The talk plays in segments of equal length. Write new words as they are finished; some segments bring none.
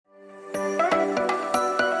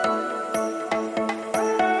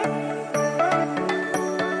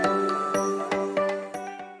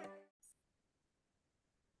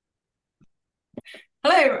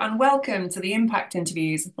welcome to the Impact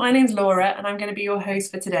Interviews. My name's Laura and I'm going to be your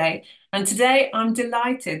host for today. And today I'm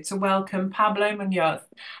delighted to welcome Pablo Munoz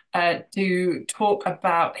to talk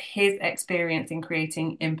about his experience in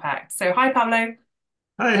creating impact. So, hi, Pablo.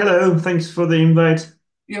 Hi, hello. Thanks for the invite.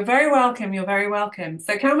 You're very welcome. You're very welcome.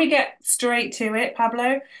 So, can we get straight to it, Pablo?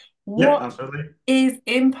 Yeah, What absolutely. is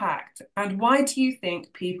impact and why do you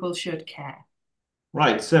think people should care?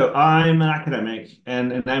 Right. So I'm an academic,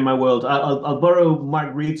 and in my world, I'll borrow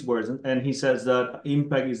Mark Reed's words, and he says that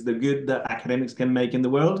impact is the good that academics can make in the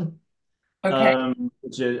world. Okay.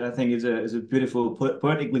 Which I think is a beautiful,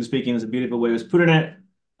 poetically speaking, is a beautiful way of putting it.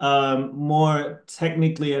 More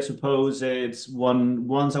technically, I suppose it's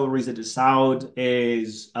once I will reset this out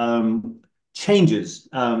is changes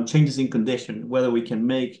in condition, whether we can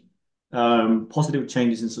make positive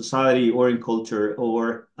changes in society or in culture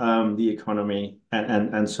or the economy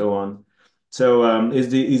and so on. So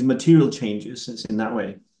is material changes in that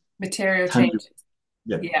way Material tangible? changes.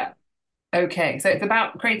 Yeah. Yeah. Okay, so it's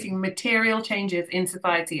about creating material changes in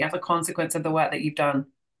society as a consequence of the work that you've done.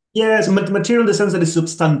 Yes, material in the sense that it's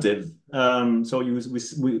substantive. So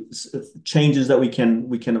changes that we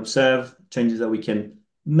can observe, changes that we can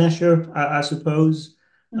measure, I suppose.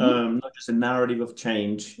 Mhm. Not just a narrative of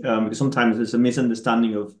change, because sometimes there's a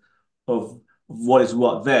misunderstanding of what is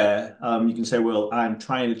what there. You can say, well, I'm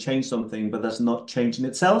trying to change something, but that's not change in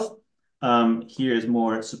itself. Here is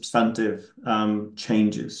more substantive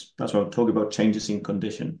changes. That's what I'm talking about, changes in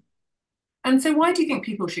condition. And so, why do you think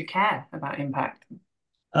people should care about impact?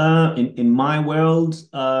 In my world,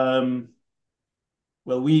 well,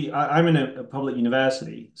 I'm in a public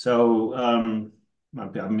university, so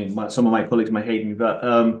I mean, some of my colleagues might hate me, but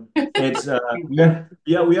it's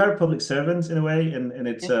yeah, we are public servants in a way, and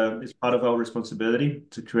it's part of our responsibility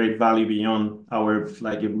to create value beyond our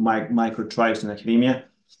like micro tribes in academia.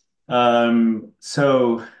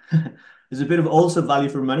 So there's a bit of also value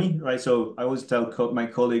for money, right? So I always tell co my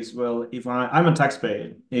colleagues, well, if I'm a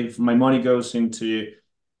taxpayer, if my money goes into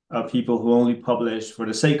people who only publish for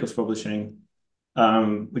the sake of publishing,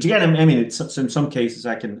 which again, I mean, it's in some cases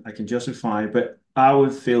I can justify, but I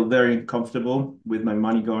would feel very uncomfortable with my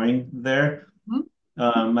money going there.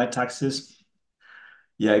 Mhm. My taxes,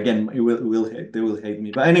 yeah, again, they will hate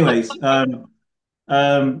me. But anyways,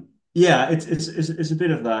 yeah, it's a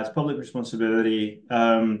bit of that. It's public responsibility,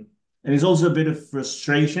 and it's also a bit of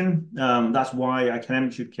frustration. That's why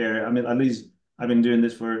academics should care. I mean, at least I've been doing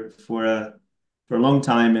this for a long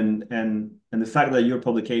time, and the fact that your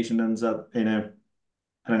publication ends up in a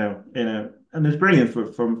I don't know, and it's brilliant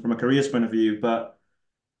from a careers point of view, but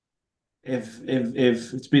if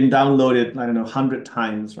it's been downloaded, I don't know, 100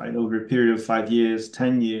 times, right, over a period of 5 years,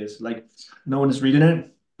 10 years, like no one is reading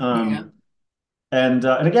it. Yeah. And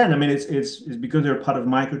again, I mean, it's because they're part of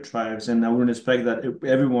micro tribes, and I wouldn't expect that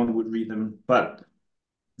everyone would read them, but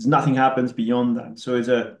nothing happens beyond that. So it's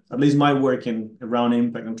at least my work in around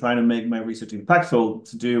impact. I'm trying to make my research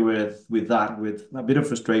impactful to do with that, with a bit of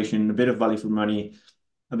frustration, a bit of value for money,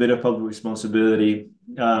 a bit of public responsibility,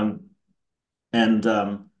 and and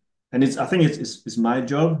I think it's my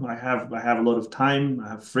job. I have a lot of time. I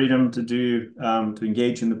have freedom to do to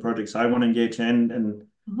engage in the projects I want to engage in,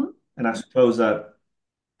 Mhm. and I suppose that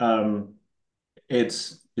um,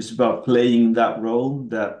 it's about playing that role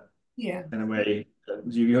that Yeah. in a way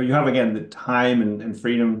you have again the time and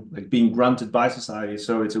freedom like being granted by society.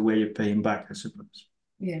 So it's a way of paying back, I suppose.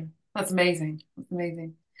 Yeah. That's amazing. That's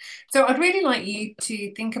amazing. So, I'd really like you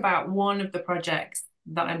to think about one of the projects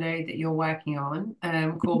that I know that you're working on,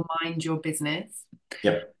 called Mind Your Business.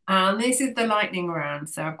 Yep. And this is the lightning round.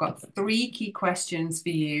 So, I've got three key questions for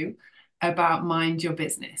you about Mind Your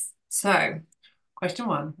Business. So, question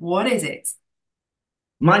one, what is it?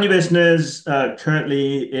 Mind Your Business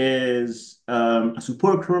currently is a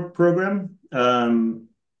support program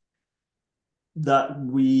that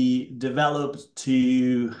we developed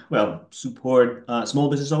to, well, support small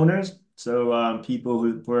business owners. So people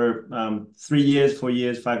who were 3 years, 4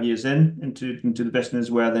 years, 5 years into the business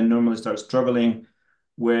where they normally start struggling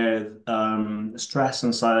with stress,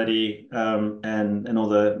 anxiety, and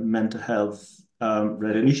other mental health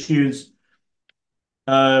related issues.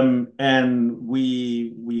 And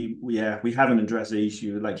we haven't addressed the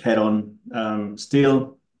issue like head on.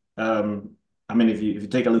 Still, I mean, if you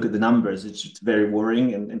take a look at the numbers, it's just very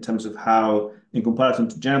worrying in terms of how, in comparison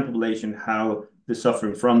to general population, how they're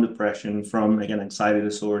suffering from depression, from again anxiety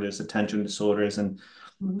disorders, attention disorders, and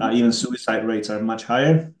Mhm. even suicide rates are much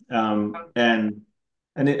higher. And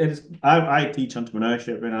I teach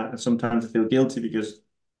entrepreneurship, and I sometimes feel guilty because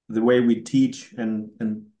the way we teach and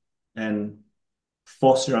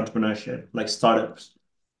foster entrepreneurship, like startups.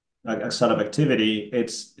 a startup activity,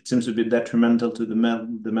 it seems to be detrimental to the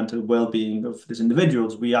mental well-being of these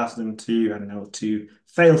individuals. We ask them to, I don't know, to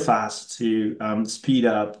fail fast, to speed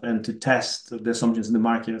up, and to test the assumptions in the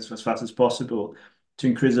market as fast as possible, to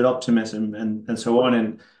increase their optimism and so on.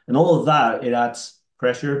 And all of that, it adds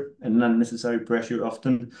pressure and unnecessary pressure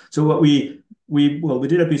often. So what we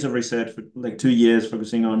did a piece of research for like 2 years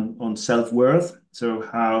focusing on self-worth, so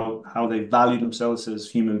how they value themselves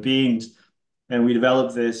as human beings. And we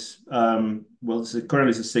developed this, currently it's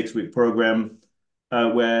a 6-week program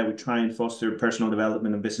where we try and foster personal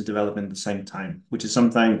development and business development at the same time, which is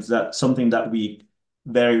something that we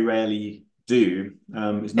very rarely do.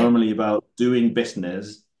 It's normally about doing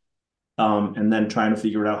business and then trying to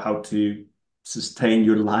figure out how to sustain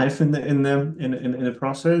your life in the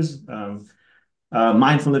process.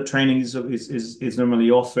 Mindfulness training is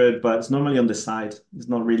normally offered, but it's normally on the side. It's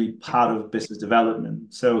not really part of business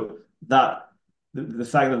development. So that the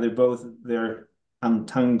fact that they're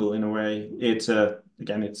untangled in a way, it's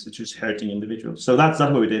just hurting individuals. So that's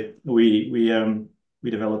what we did. We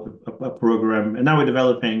developed a program, and now we're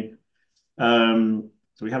developing.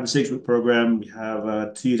 So we have a 6-week program. We have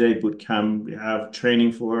a 2-day boot camp. We have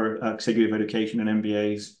training for executive education and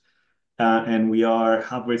MBAs, and we are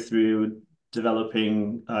halfway through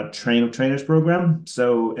developing a trainers program.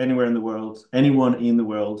 So anywhere in the world, anyone in the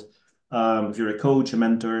world, if you're a coach, a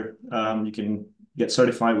mentor, you can get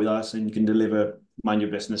certified with us and you can deliver mind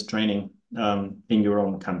your business training in your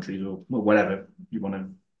own country or whatever you want to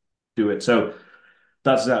do it. So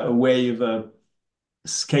that's a way of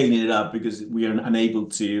scaling it up because we are unable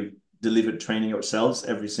to deliver training ourselves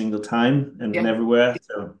every single time and everywhere.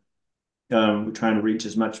 So we're trying to reach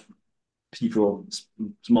as much people,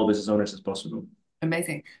 small business owners as possible.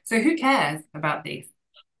 Amazing. So who cares about these?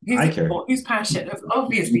 I care. Who's passionate?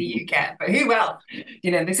 Obviously you care, but who else?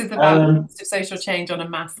 This is about Um, social change on a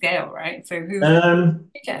mass scale, right? So um,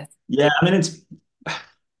 who cares? yeah, I mean,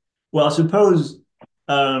 I suppose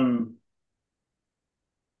um,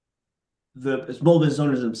 the small business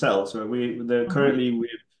owners themselves, right? They're Mhm. currently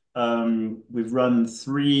we've run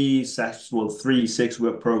 3 6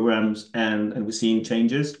 work programs and we're seeing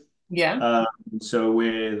changes. Yeah. Um, so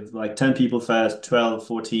with like 10 people first, 12,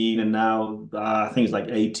 14, and now I think it's like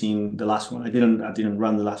 18, the last one. I didn't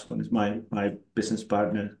run the last one. It's my business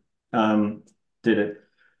partner did it.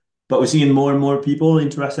 But we're seeing more and more people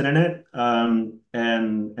interested in it. And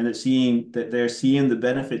it's seeing that they're seeing the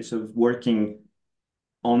benefits of working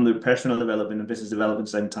on the personal development and business development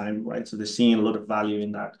at the same time, right? So they're seeing a lot of value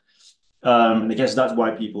in that. And I guess that's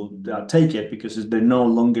why people take it because they're no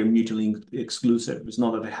longer mutually exclusive. It's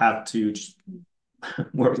not that they have to just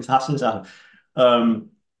work their asses out.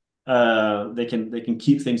 Um, they can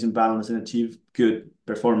keep things in balance and achieve good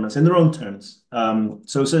performance in their own terms.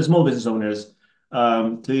 So small business owners,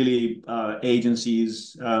 clearly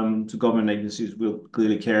agencies, to government agencies will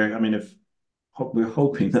clearly care. I mean, if we're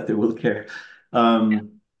hoping that they will care.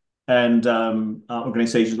 Um, and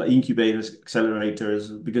organizations like incubators,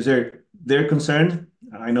 accelerators, because they're concerned.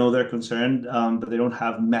 I know they're concerned, but they don't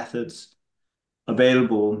have methods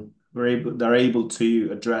available. They're able to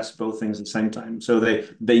address both things at the same time. So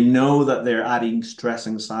they know that they're adding stress,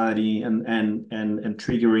 anxiety, and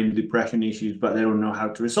triggering depression issues, but they don't know how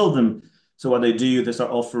to resolve them. So what they do, they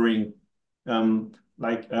start offering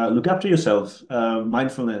look after yourself,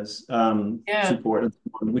 mindfulness Yeah. support, and so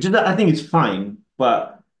on, which is I think it's fine,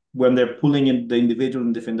 but when they're pulling in the individual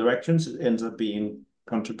in different directions, it ends up being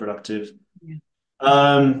counterproductive. Yeah.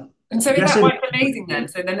 And so I is guess that in why it's amazing then?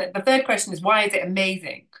 So then the third question is why is it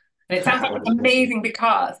amazing? And it sounds like it's amazing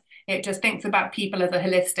because it just thinks about people as a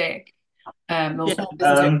holistic, or yeah, small business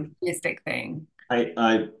as a holistic thing.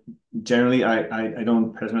 I generally I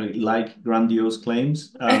don't personally like grandiose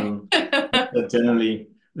claims. But generally,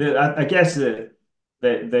 I guess that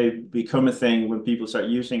they become a thing when people start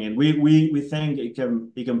using it. We think it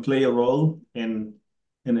can play a role in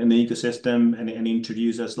the ecosystem and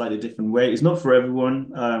introduce a slightly different way. It's not for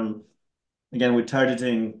everyone. Again, we're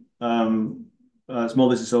targeting small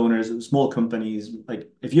business owners, small companies.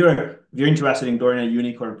 Like if you're interested in growing a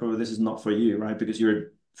unicorn, probably this is not for you, right? Because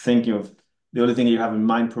you're thinking of the only thing you have in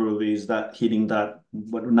mind probably is that hitting that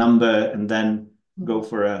what number and then go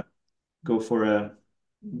for a go for a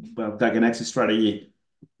like an exit strategy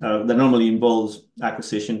that normally involves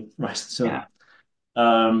acquisition, right? Yeah. So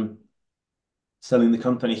um, selling the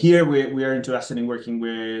company. Here, we are interested in working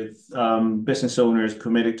with business owners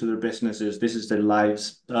committed to their businesses. This is their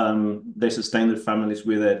lives. They sustain their families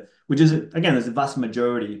with it, which is again is the vast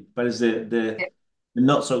majority, but it's the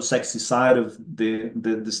not so sexy side of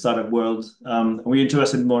the startup world. We're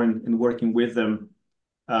interested more in working with them.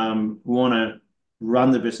 We want to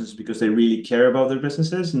run the business because they really care about their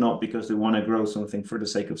businesses, not because they want to grow something for the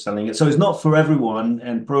sake of selling it. So it's not for everyone,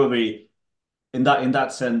 and probably in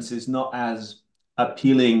that sense, is not as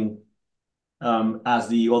appealing as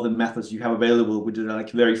the other methods you have available, which are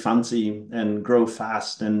like very fancy and grow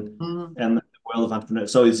fast Mm. and the world of entrepreneurship.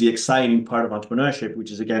 So it's the exciting part of entrepreneurship,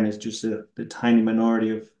 which is again is just the tiny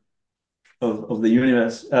minority of the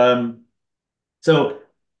universe. So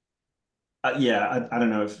yeah, I don't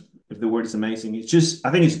know if the word is amazing. It's just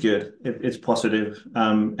I think it's good. It's positive,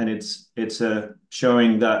 and it's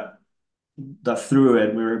showing that through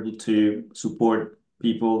it we're able to support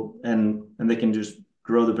people and they can just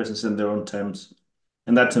grow the business in their own terms.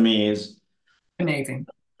 And that to me is Amazing.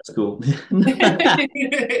 that's cool. It's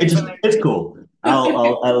It's amazing. cool.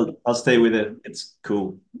 I'll stay with it. It's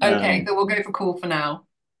cool. Okay, so we'll go for cool for now.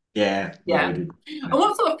 Yeah, we Yeah. do. And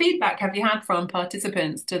what sort of feedback have you had from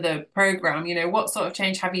participants to the program? What sort of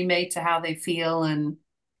change have you made to how they feel and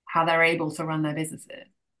how they're able to run their businesses?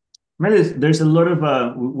 I mean, there's a lot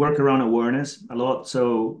of work around awareness, a lot.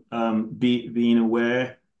 So being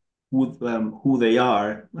aware who they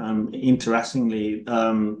are. Interestingly,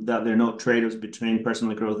 that they're not trade-offs between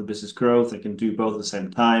personal growth and business growth. They can do both at the same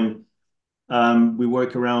time. We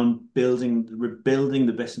work around rebuilding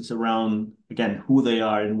the business around, again, who they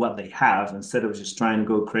are and what they have instead of just trying to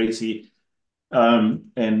go crazy and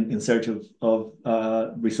in search of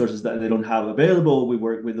resources that they don't have available. We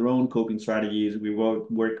work with their own coping strategies. We work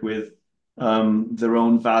with their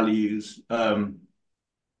own values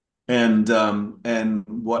and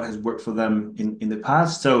what has worked for them in the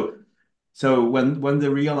past. So when they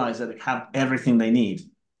realize that they have everything they need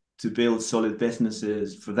to build solid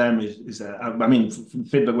businesses, for them is I mean,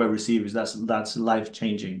 feedback we receive is that's life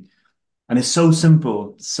changing, and it's so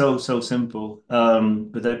simple, so simple.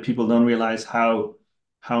 But that people don't realize how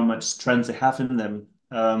much strength they have in them,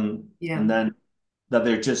 Yeah. and then that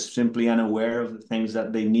they're just simply unaware of the things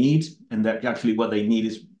that they need, and that actually what they need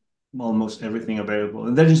is almost everything available.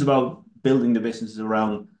 And that is about building the businesses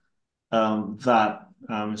around that.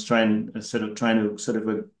 Is trying instead of trying to sort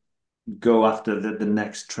of go after the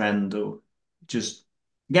next trend or just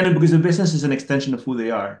again because the business is an extension of who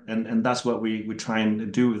they are, and that's what we try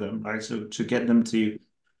and do with them, right? So to get them to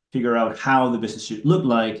figure out how the business should look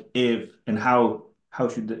like if and how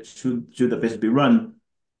should the business be run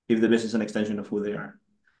if the business is an extension of who they are.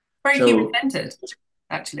 Very human So centered,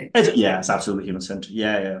 actually. yeah, it's absolutely human centered.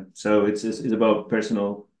 Yeah. So it's about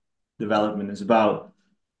personal development. It's about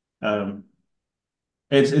um,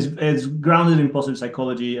 it's grounded in positive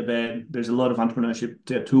psychology a bit. There's a lot of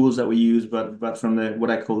entrepreneurship tools that we use, but from the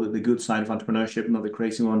what I call the good side of entrepreneurship, not the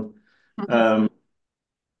crazy one. Mhm. Um,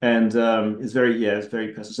 and it's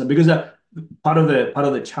very personal because part of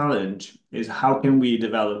the challenge is how can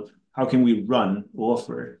we run or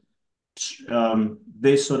offer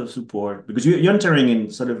this sort of support because you're entering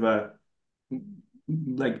in sort of a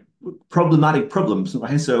like problematic problems,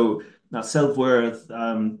 right? So now self-worth,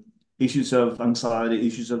 issues of anxiety,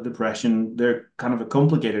 issues of depression, they're kind of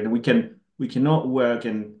complicated, and we cannot work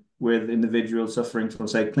in with individuals suffering from,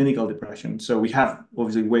 say, clinical depression. So we have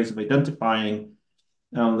obviously ways of identifying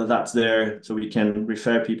that that's there, so we can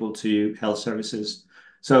refer people to health services.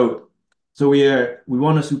 So we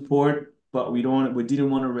want to support, but we didn't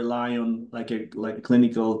want to rely on like a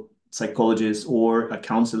clinical psychologist or a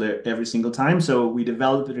counselor every single time. So we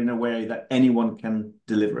developed it in a way that anyone can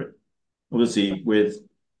deliver it. Obviously, with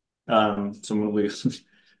someone who's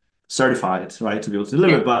certified, right, to be able to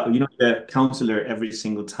deliver Yeah. it, but you know, a counselor every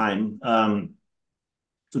single time.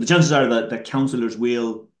 So the chances are that counselors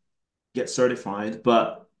will get certified,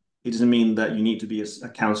 but it doesn't mean that you need to be a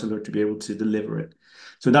counselor to be able to deliver it.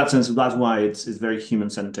 So in that sense, that's why it's very human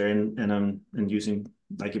centered and using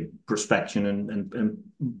like a prospection and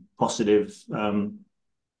positive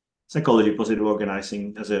psychology, positive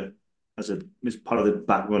organizing as part of the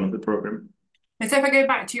backbone of the program. And so if I go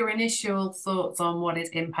back to your initial thoughts on what is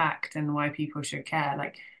impact and why people should care,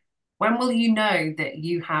 like when will you know that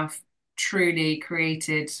you have truly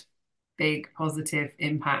created big positive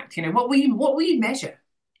impact? What will you measure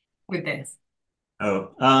with this?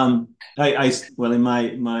 Oh, well in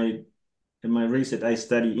my research I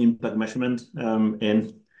study impact measurement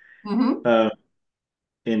Hmm. uh,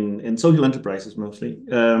 in social enterprises mostly.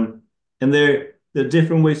 And there are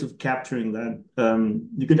different ways of capturing that.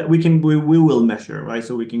 We will measure, right?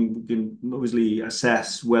 So we can obviously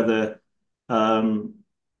assess whether um,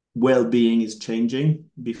 well-being is changing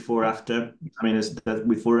before after. I mean, it's that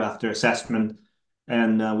before after assessment.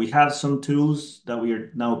 And we have some tools that we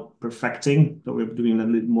are now perfecting, that we're doing a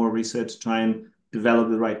little more research to try and develop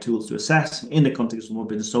the right tools to assess in the context of more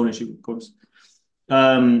business ownership, of course.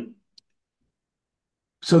 Um,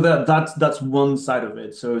 So that's one side of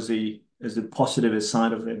it. So is the positive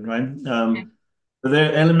side of it, right? But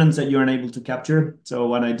there are elements that you're unable to capture. So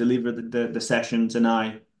when I deliver the sessions and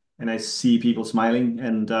I see people smiling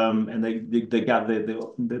and they got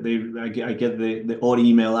I get the odd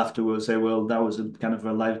email afterwards say, well, that was a kind of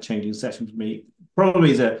a life-changing session for me.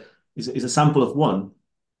 Probably is a sample of one,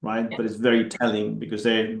 right? Yeah. But it's very telling because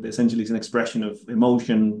they essentially it's an expression of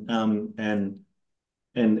emotion and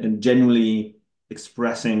genuinely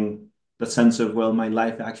expressing the sense of, well, my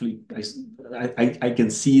life actually, I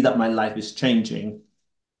can see that my life is changing.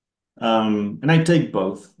 And I take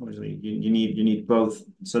both. Obviously, you need both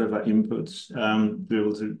sort of inputs to be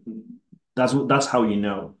able to. That's how you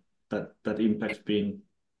know that impact's being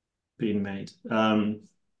made. I'm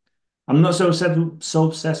not so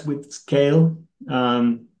obsessed with scale.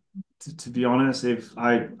 To be honest, if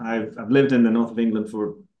I've lived in the north of England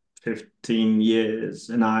for 15 years,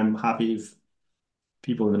 and I'm happy if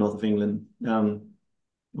people in the north of England,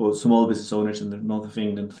 or small business owners in the north of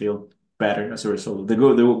England feel better as a result. The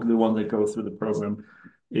ones that go through the program.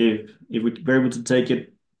 If we're able to take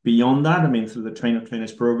it beyond that, I mean, through the train of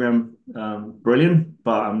trainers program, brilliant.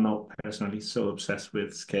 But I'm not personally so obsessed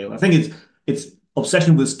with scale. I think it's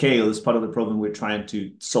obsession with scale is part of the problem we're trying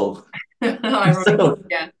to solve. Ironically, So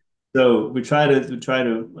yeah. so we try to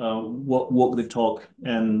walk the talk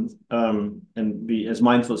and be as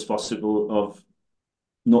mindful as possible of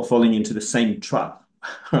not falling into the same trap,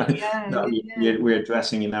 right? Yeah, That yeah, we, yeah. we're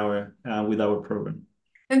addressing in our with our program.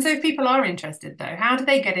 And so if people are interested though, how do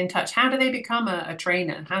they get in touch? How do they become a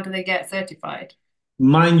trainer? How do they get certified?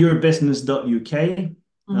 Mindyourbusiness.uk.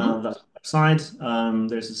 Hmm. That's the website.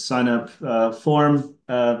 There's a sign up form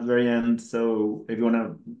at the very end. So if you want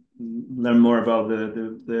to learn more about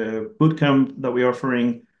the bootcamp that we're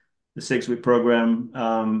offering, the 6 week program,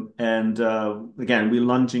 and again, we're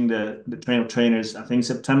launching the train of trainers, I think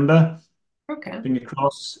September. Okay. Finger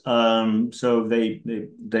crossed. So they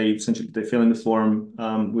essentially they fill in the form.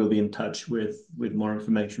 We'll be in touch with more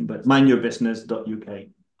information. But mindyourbusiness.uk.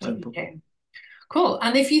 Okay. Cool.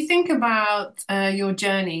 And if you think about your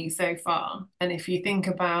journey so far, and if you think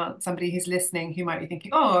about somebody who's listening who might be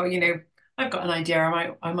thinking, oh, I've got an idea,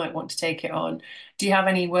 I might want to take it on. Do you have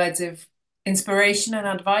any words of inspiration and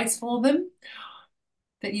advice for them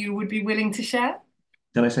that you would be willing to share?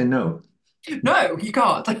 Can I say no? No, you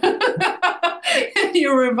can't.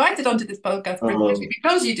 You were invited onto this podcast precisely Um,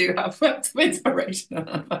 because you do have words of inspiration and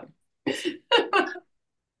advice.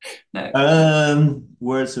 No.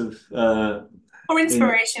 words of Or in,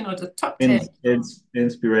 inspiration or just top tips.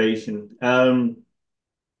 inspiration.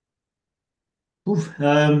 Oof,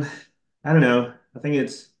 I don't know. I think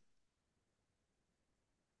it's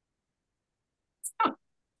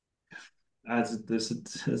this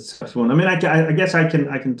it's a tough one. I mean, I guess I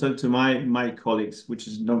can talk to my colleagues, which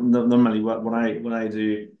is normally what I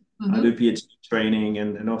do. I Mhm. do PhD training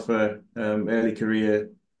and offer early career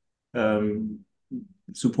um,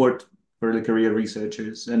 support for early career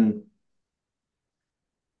researchers, and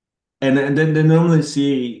then they normally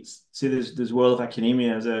see this world of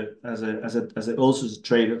academia as a also as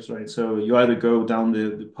trade-offs, right? So you either go down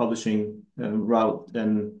the publishing route,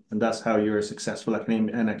 and that's how you're a successful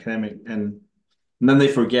academic, and then they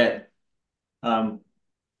forget um,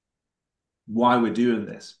 why we're doing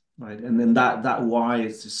this, right? And then that why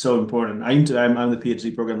is just so important. I'm the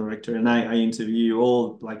PhD program director, and I interview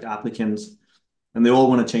all like applicants, and they all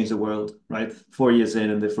want to change the world, right? 4 years in,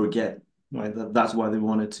 and they forget, right? That's why they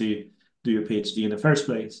wanted to do a PhD in the first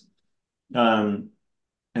place. Um,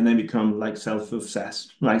 and then become like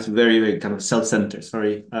self-obsessed, right? So very, very kind of self-centered,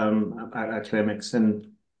 sorry, academics. And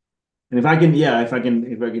if I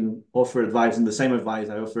can offer advice and the same advice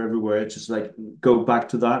I offer everywhere, it's just like go back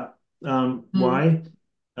to that Mm. why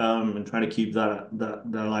and try to keep that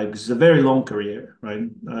alive because it's a very long career, right?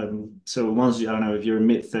 So once I don't know if you're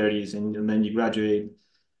mid-30s and then you graduate,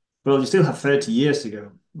 well, you still have 30 years to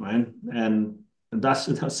go, right? And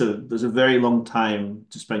there's a very long time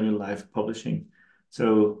to spend your life publishing.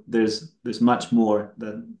 So there's much more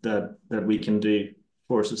that we can do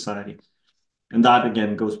for society. And that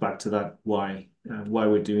again goes back to that why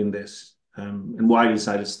we're doing this, and why we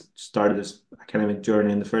decided to start this academic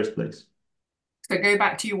journey in the first place. So go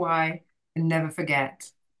back to your why and never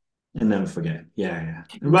forget. And never forget. Yeah, yeah.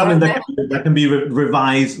 And well, I No, mean never. that can be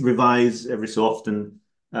revised every so often,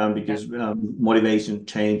 because motivation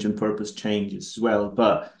change and purpose changes as well.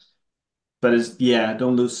 But it's yeah,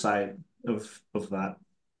 don't lose sight of that.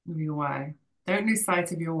 Of your why. Don't lose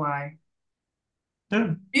sight of your why.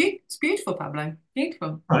 Yeah, It's beautiful, Pablo.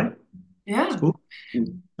 Beautiful. right. It's Yeah. cool.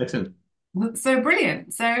 Excellent. That's so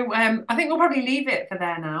brilliant. So I think we'll probably leave it for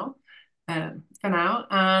there now. for now.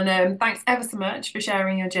 And thanks ever so much for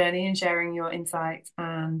sharing your journey and sharing your insights.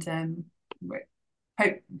 And we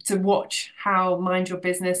hope to watch how Mind Your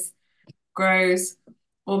Business grows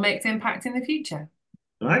or makes impact in the future.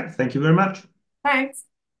 All right. Thank you very much. Thanks.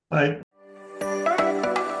 Bye.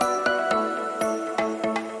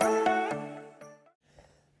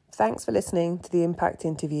 Thanks for listening to the Impact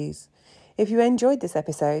Interviews. If you enjoyed this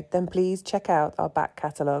episode, then please check out our back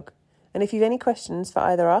catalogue. And if you've any questions for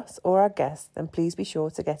either us or our guests, then please be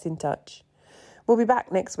sure to get in touch. We'll be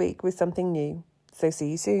back next week with something new. So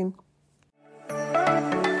see you soon.